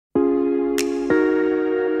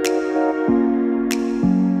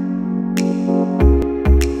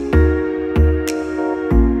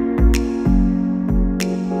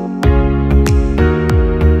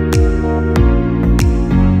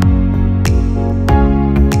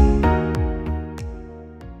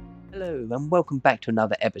and welcome back to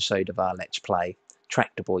another episode of our Let's Play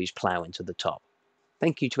Tractor Boys Ploughing to the Top.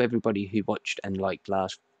 Thank you to everybody who watched and liked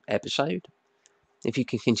last episode. If you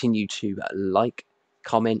can continue to like,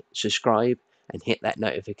 comment, subscribe and hit that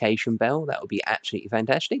notification bell, that would be absolutely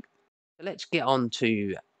fantastic. So let's get on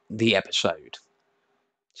to the episode.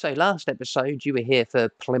 So last episode you were here for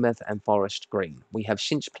Plymouth and Forest Green. We have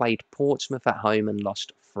since played Portsmouth at home and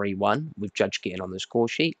lost 3-1 with Judge getting on the score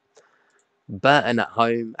sheet. Burton at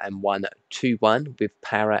home and won 2-1 with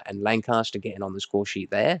Para and Lancaster getting on the score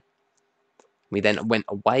sheet there. We then went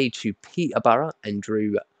away to Peterborough and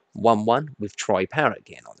drew 1-1 with Troy Parrott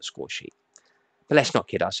getting on the score sheet. But let's not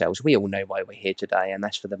kid ourselves, we all know why we're here today, and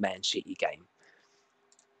that's for the Man City game.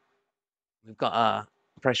 We've got our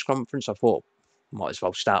press conference. I thought might as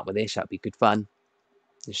well start with this, that'd be good fun.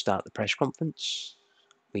 Let's start the press conference.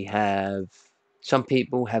 We have... Some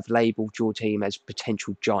people have labelled your team as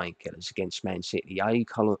potential giant killers against Man City. Are you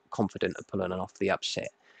confident of pulling off the upset?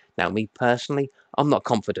 Now, me personally, I'm not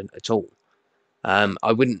confident at all.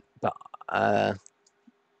 I wouldn't, but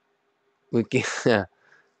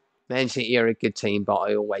Man City are a good team, but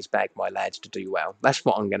I always bag my lads to do well. That's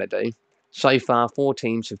what I'm going to do. So far, 4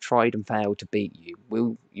 teams have tried and failed to beat you.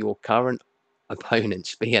 Will your current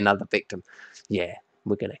opponents be another victim? Yeah,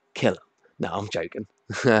 we're going to kill them. No, I'm joking.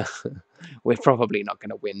 We're probably not going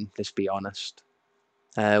to win, let's be honest.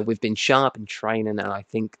 We've been sharp in training, and I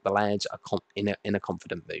think the lads are in a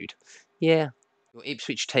confident mood. Yeah, your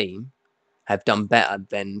Ipswich team have done better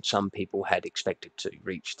than some people had expected to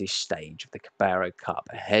reach this stage of the Carabao Cup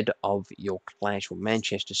ahead of your clash with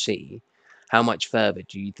Manchester City. How much further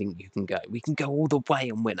do you think you can go? We can go all the way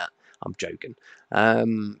and win it. I'm joking.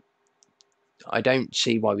 I don't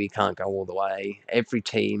see why we can't go all the way. Every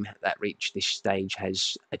team that reached this stage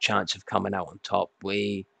has a chance of coming out on top.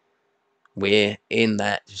 We're in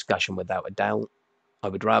that discussion without a doubt. I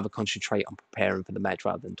would rather concentrate on preparing for the match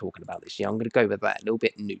rather than talking about this. Yeah, I'm going to go with that, a little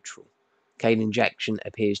bit neutral. Caden Jackson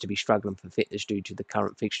appears to be struggling for fitness due to the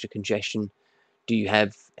current fixture congestion. Do you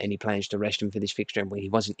have any plans to rest him for this fixture? Well, he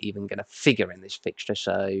wasn't even going to figure in this fixture,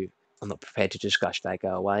 so I'm not prepared to discuss that. Go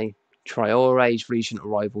away. Traore's recent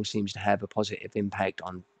arrival seems to have a positive impact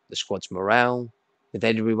on the squad's morale, with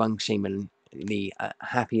everyone seemingly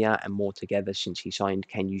happier and more together since he signed.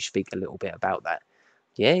 Can you speak a little bit about that?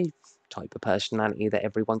 Yeah, type of personality that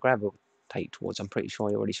everyone gravitate towards. I'm pretty sure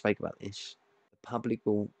I already spoke about this. The public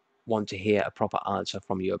will want to hear a proper answer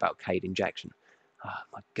from you about Caden Jackson. Oh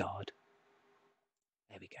my God.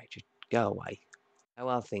 There we go, just go away. How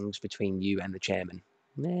are things between you and the chairman?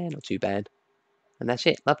 Nah, not too bad. And that's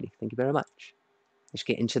it. Lovely. Thank you very much. Let's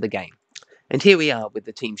get into the game. And here we are with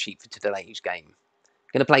the team sheet for today's game.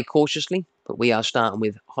 Going to play cautiously, but we are starting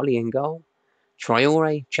with Holly in goal.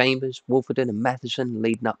 Traore, Chambers, Wolfenden and Matheson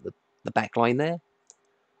leading up the back line there.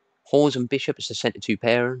 Hawes and Bishop as the centre 2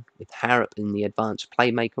 pairing, with Harrop in the advanced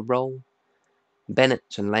playmaker role. Bennett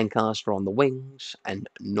and Lancaster on the wings, and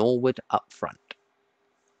Norwood up front.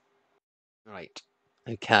 Right.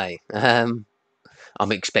 Okay. I'm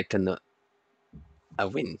expecting a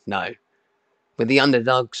win. No. With the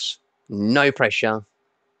underdogs, no pressure.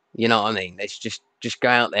 You know what I mean? Let's just go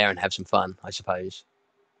out there and have some fun, I suppose.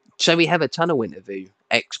 So we have a tunnel interview,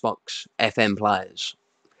 Xbox FM players.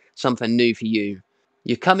 Something new for you.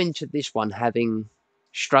 You come into this one having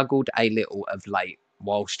struggled a little of late,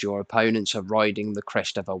 whilst your opponents are riding the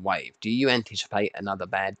crest of a wave. Do you anticipate another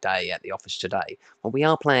bad day at the office today? Well, we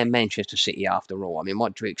are playing Manchester City after all. I mean,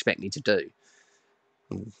 what do you expect me to do?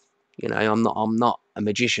 You know, I'm not a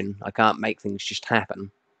magician. I can't make things just happen.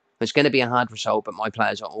 It's going to be a hard result, but my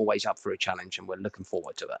players are always up for a challenge, and we're looking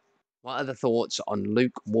forward to it. What are the thoughts on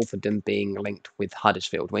Luke Wolfenden being linked with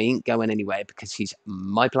Huddersfield? We ain't going anywhere because he's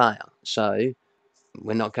my player. So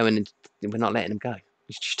we're not letting him go.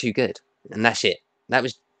 He's just too good. And that's it. That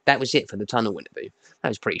was it for the tunnel interview. That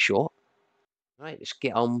was pretty short. Right, let's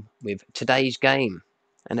get on with today's game.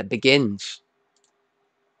 And it begins.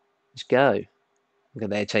 Let's go. Look at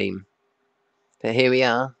their team. But here we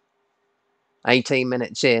are. 18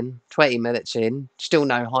 minutes in, 20 minutes in, still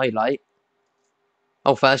no highlight.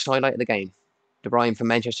 Oh, first highlight of the game. De Bruyne from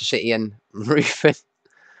Manchester City and Rufen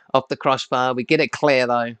off the crossbar. We get it clear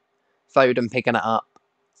though. Foden picking it up.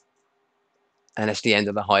 And it's the end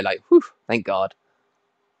of the highlight. Whew, thank God.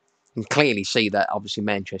 You can clearly see that obviously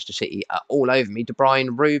Manchester City are all over me. De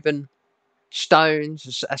Bruyne, Ruben,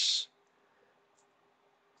 Stones.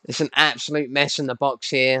 It's an absolute mess in the box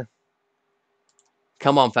here.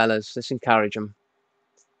 Come on, fellas. Let's encourage them.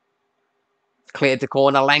 Cleared the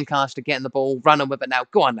corner. Lancaster getting the ball. Running with it now.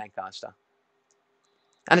 Go on, Lancaster.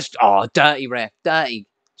 And it's... Oh, dirty ref. Dirty.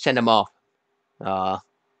 Send him off.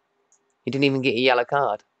 He didn't even get a yellow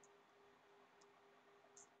card.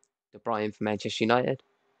 De Bruyne for Manchester United.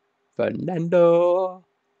 Fernando.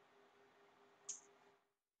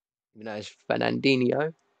 Even though it's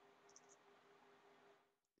Fernandinho.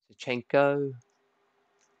 Zinchenko.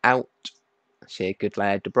 Out. See a good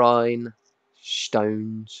lad. De Bruyne.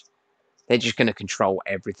 Stones. They're just going to control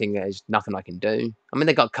everything. There's nothing I can do. I mean,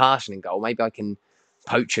 they got Carson in goal. Maybe I can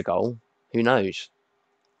poach a goal. Who knows?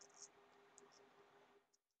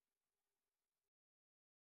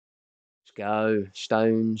 Let's go.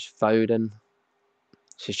 Stones. Foden.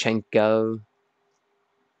 Zinchenko.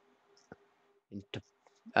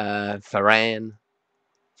 Varane.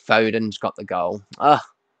 Foden's got the goal. I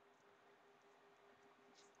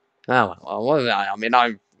mean,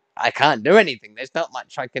 I can't do anything. There's not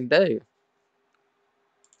much I can do.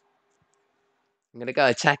 I'm gonna go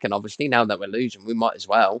attacking. Obviously, now that we're losing, we might as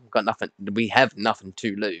well. We've got nothing. We have nothing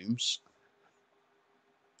to lose.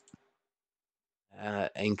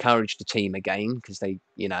 Encourage the team again because they,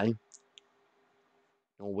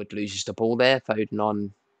 Norwood loses the ball there. Foden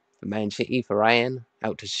on for Man City for Ryan.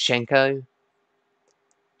 Out to Zinchenko.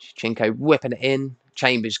 Zinchenko whipping it in.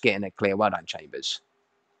 Chambers getting it clear. Well done, Chambers.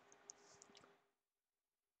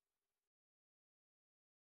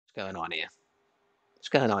 What's going on here? What's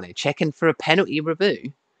going on here? Checking for a penalty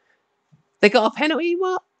review. They got a penalty?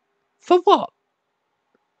 What? For what?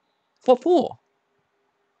 What for?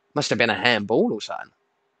 Must have been a handball or something.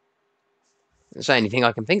 That's the only thing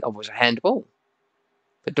I can think of was a handball.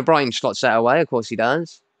 But De Bruyne slots that away. Of course he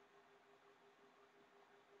does.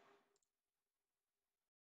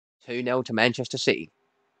 2-0 to Manchester City.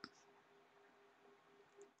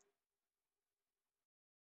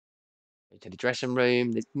 To the dressing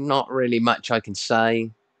room. There's not really much I can say.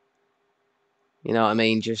 You know what I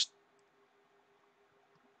mean? Just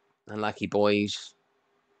unlucky boys.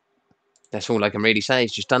 That's all I can really say.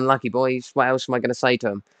 It's just unlucky boys. What else am I going to say to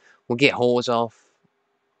them? We'll get Hawes off.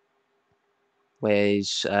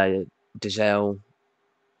 Where's Dizelle?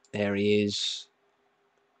 There he is.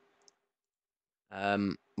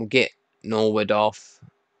 We'll get Norwood off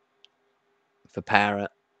for Parrott.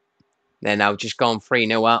 Then I've just gone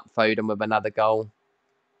 3-0 up. Foden with another goal.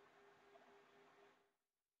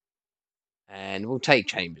 And we'll take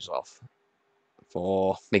Chambers off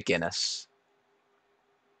for McGuinness.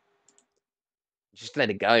 Just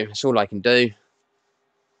let it go. That's all I can do.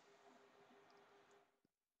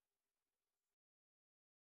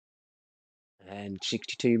 And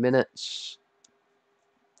 62 minutes.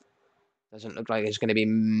 Doesn't look like there's going to be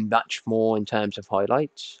much more in terms of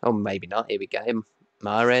highlights. Oh, maybe not. Here we go.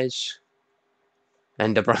 Mahrez.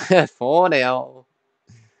 And De Bruyne 4-0.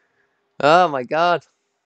 Oh, my God.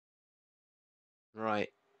 Right.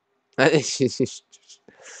 This is just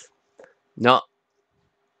not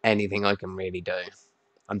anything I can really do.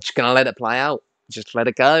 I'm just going to let it play out. Just let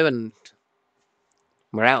it go, and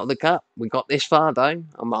we're out of the cup. We got this far, though.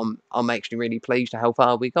 I'm actually really pleased at how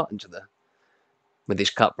far we got with this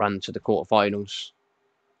cup run to the quarterfinals.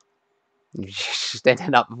 Just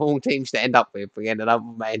ended up of all teams to end up with. We ended up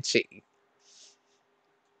with Man City.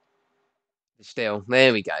 Still,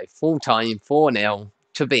 there we go. Full time, 4-0,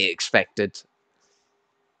 to be expected.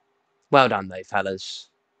 Well done, though, fellas.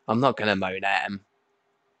 I'm not going to moan at him.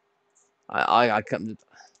 I can.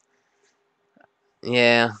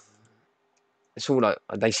 Yeah, it's all like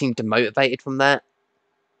they seem demotivated from that.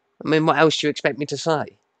 I mean, what else do you expect me to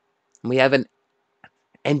say? We have an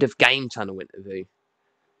end of game tunnel interview.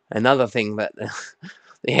 Another thing that the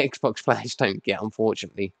Xbox players don't get,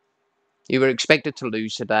 unfortunately. You were expected to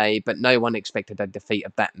lose today, but no one expected a defeat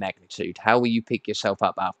of that magnitude. How will you pick yourself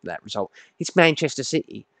up after that result? It's Manchester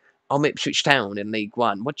City. I'm Ipswich Town in League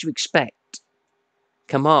One. What do you expect?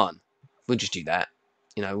 Come on. We'll just do that.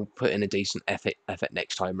 We'll put in a decent effort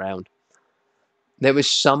next time round. There was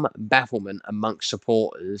some bafflement amongst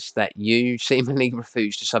supporters that you seemingly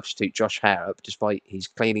refused to substitute Josh Harrop despite his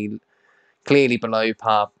clearly below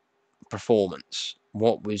par performance.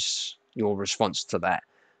 What was your response to that?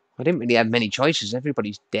 I didn't really have many choices.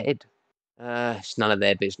 Everybody's dead. It's none of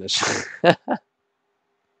their business.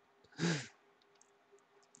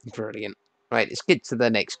 Brilliant. Right, let's get to the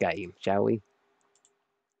next game, shall we?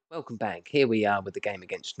 Welcome back. Here we are with the game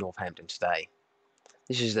against Northampton today.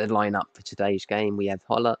 This is the lineup for today's game. We have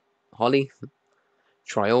Holly,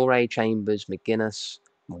 Traore, Chambers, McGuinness,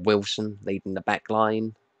 Wilson leading the back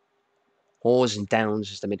line. Hawes and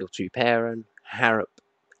Downs as the middle two pairing. Harrop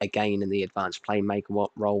again in the advanced playmaker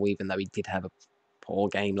role, even though he did have a poor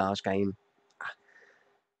game last game.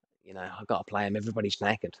 I've got to play him. Everybody's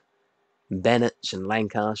knackered. Bennett and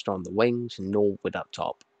Lancaster on the wings and Norwood up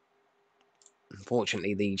top.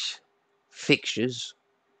 Unfortunately, these fixtures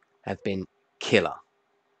have been killer.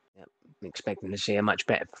 Yep. I'm expecting to see a much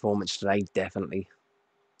better performance today, definitely.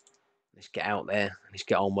 Let's get out there. Let's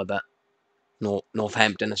get on with it.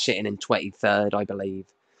 Northampton are sitting in 23rd, I believe.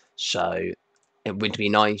 So it would be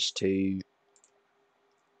nice to...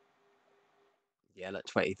 Yeah, look,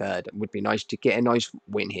 23rd. It would be nice to get a nice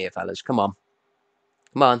win here, fellas. Come on.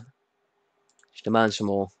 Come on. Just demand some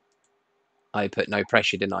more. I put no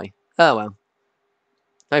pressure, didn't I? Oh, well.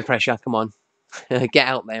 No pressure. Come on. Get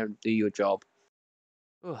out there and do your job.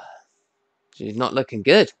 She's not looking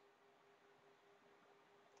good.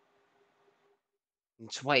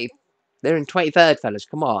 They're in 23rd, fellas.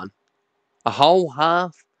 Come on. A whole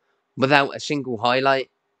half without a single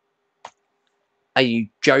highlight. Are you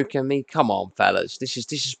joking me? Come on, fellas. This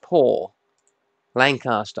is poor.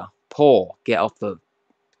 Lancaster, poor. Get off the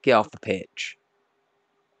pitch.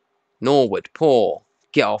 Norwood, poor.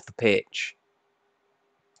 Get off the pitch.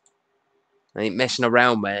 I ain't messing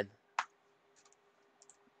around, man.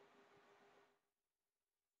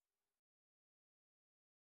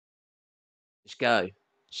 Let's go.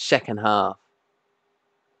 Second half.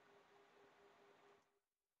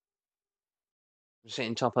 We're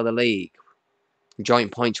sitting top of the league.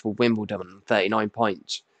 Joint points with Wimbledon, 39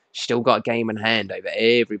 points. Still got a game in hand over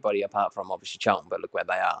everybody apart from obviously Charlton, but look where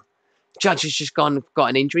they are. Judge has just got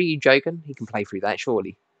an injury. You joking? He can play through that,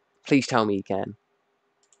 surely. Please tell me he can.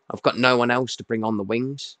 I've got no one else to bring on the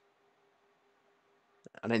wings.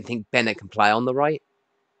 I don't think Bennett can play on the right.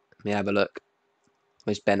 Let me have a look.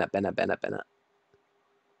 Where's Bennett? Bennett.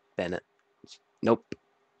 Nope.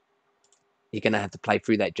 You're going to have to play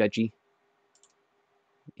through that, Judgy.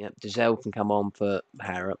 Yep, Dazelle can come on for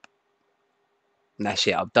Harrop. And that's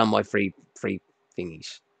it. I've done my three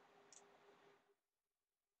thingies.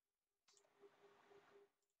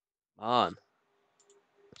 Come on.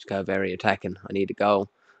 Let's go very attacking. I need a goal.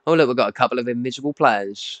 Oh, look, we've got a couple of invisible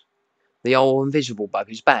players. The old invisible bug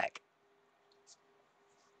is back.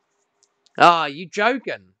 Ah, you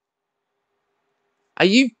joking? Are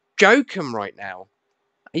you joking right now?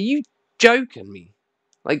 Are you joking me?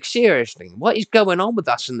 Like, seriously, what is going on with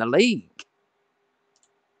us in the league?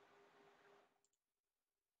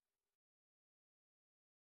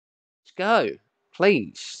 Let's go.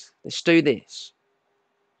 Please. Let's do this.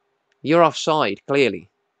 You're offside, clearly.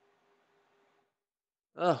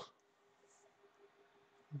 Ugh.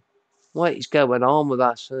 What is going on with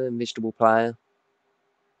us, miserable player?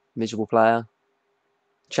 Miserable player.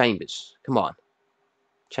 Chambers. Come on.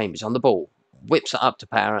 Chambers on the ball. Whips it up to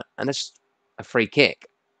Parrott, and it's a free kick.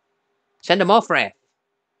 Send him off, ref.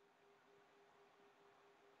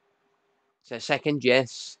 So second,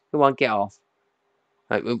 yes. Come on, get off.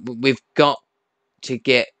 Right, we've got to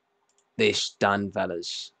get this done,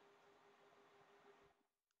 fellas.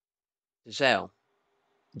 Giselle.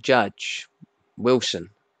 Judge.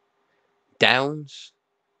 Wilson. Downs.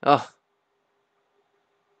 Oh.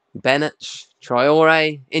 Bennett.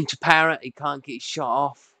 Traore. Into Parrott. He can't get his shot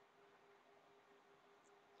off.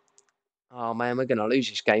 Oh, man, we're going to lose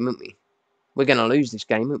this game, aren't we? We're going to lose this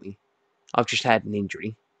game, aren't we? I've just had an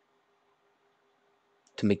injury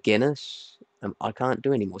to McGuinness. I can't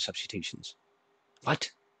do any more substitutions.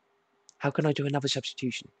 What? How can I do another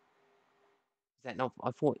substitution? Is that not?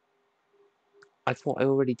 I thought I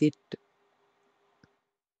already did.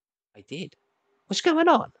 I did. What's going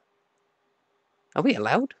on? Are we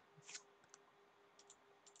allowed?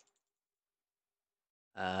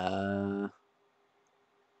 I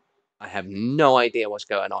have no idea what's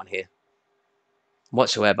going on here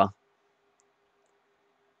whatsoever.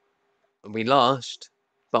 We lost,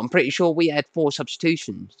 but I'm pretty sure we had 4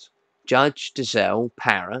 substitutions. Judge, Dazelle,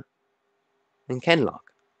 Parrott, and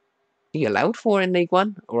Kenlock. Are you allowed 4 in League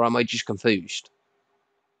One, or am I just confused?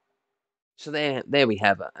 So there we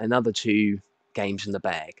have it. Another 2 games in the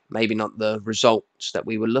bag. Maybe not the results that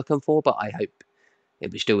we were looking for, but I hope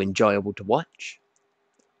it was still enjoyable to watch.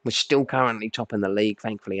 We're still currently top in the league,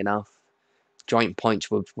 thankfully enough. Joint points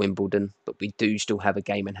with Wimbledon, but we do still have a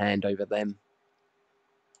game in hand over them.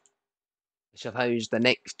 I suppose the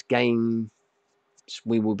next game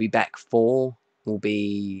we will be back for will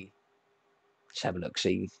be... Let's have a look,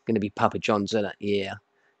 see. Going to be Papa John's, isn't it? Yeah.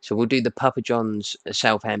 So we'll do the Papa John's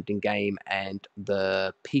Southampton game and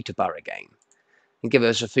the Peterborough game. And give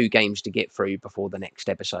us a few games to get through before the next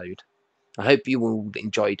episode. I hope you all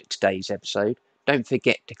enjoyed today's episode. Don't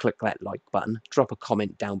forget to click that like button, drop a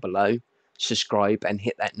comment down below, subscribe and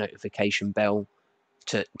hit that notification bell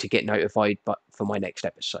to get notified for my next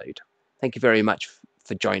episode. Thank you very much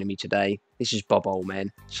for joining me today. This is Bob Oldman,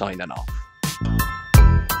 signing off.